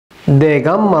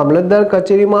દહેગામ મામલતદાર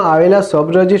કચેરીમાં આવેલા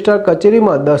sub registrar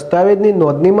કચેરીમાં દસ્તાવેજની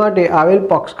નોંધણી માટે આવેલ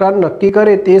પક્ષકાર નક્કી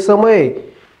કરે તે સમયે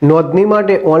નોંધણી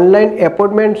માટે ઓનલાઈન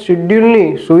એપોઇન્ટમેન્ટ શેડ્યુલની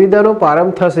સુવિધાનો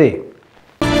પ્રારંભ થશે।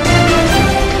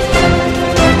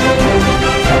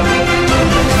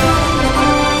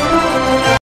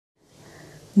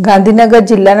 ગાંધીનગર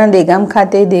જિલ્લાના દહેગામ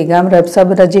ખાતે દહેગામ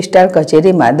સબ રજિસ્ટ્રાર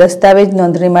કચેરીમાં દસ્તાવેજ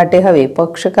નોંધણી માટે હવે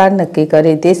પક્ષકાર નક્કી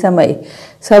કરે તે સમયે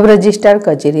સબ રજિસ્ટ્રાર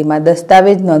કચેરીમાં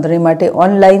દસ્તાવેજ નોંધણી માટે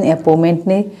ઓનલાઈન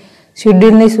એપોઇન્ટમેન્ટની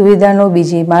શેડ્યુલની સુવિધાનો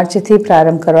 2 માર્ચથી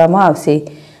પ્રારંભ કરવામાં આવશે।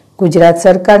 ગુજરાત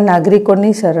સરકાર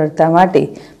નાગરિકોની સરળતા માટે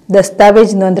દસ્તાવેજ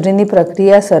નોંધણીની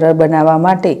પ્રક્રિયા સરળ બનાવવા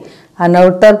માટે આ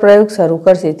નવતર પ્રયોગ શરૂ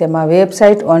કરશે। તેમાં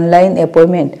વેબસાઇટ ઓનલાઈન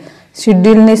એપોઇન્ટમેન્ટ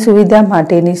શેડ્યુલની સુવિધા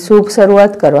માટેની શુભ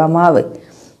શરૂઆત કરવામાં આવે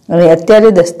અને અત્યારે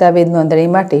દસ્તાવેજ નોંધણી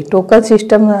માટે ટોકન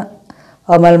સિસ્ટમ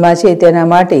અમલમાં છે તેના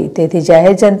માટે તેથી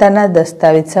જાહેર જનતાના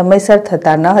દસ્તાવેજ સમયસર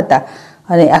થતા ન હતા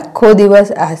અને આખો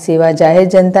દિવસ આ સેવા જાહેર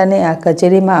જનતાને આ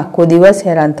કચેરીમાં આખો દિવસ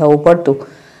હેરાન થવું પડતું।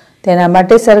 તેના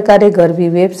માટે સરકારે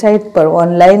ગરવી વેબસાઇટ પર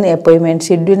ઓનલાઈન એપોઇન્ટમેન્ટ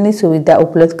શેડ્યુલની સુવિધા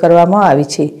ઉપલબ્ધ કરવામાં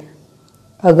આવી છે।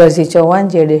 અગરજી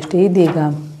ચૌહાણ ZSTV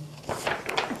દહેગામ।